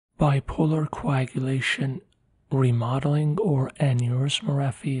Bipolar coagulation remodeling or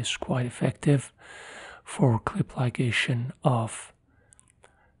aneurysmorrhaphy is quite effective for clip ligation of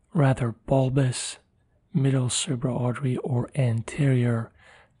rather bulbous middle cerebral artery or anterior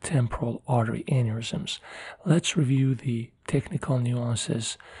temporal artery aneurysms. Let's review the technical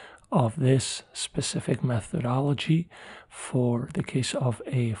nuances of this specific methodology for the case of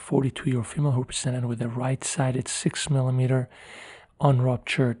a 42-year-old female who presented with a right-sided 6 mm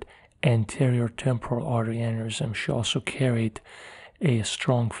unruptured anterior temporal artery aneurysm. She also carried a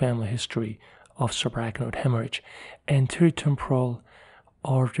strong family history of subarachnoid hemorrhage. Anterior temporal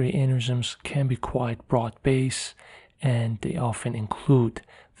artery aneurysms can be quite broad-based, and they often include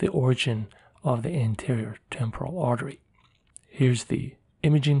the origin of the anterior temporal artery. Here's the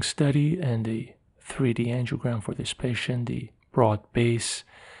imaging study and the 3D angiogram for this patient. The broad base,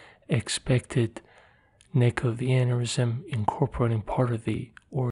 expected neck of the aneurysm incorporating part of the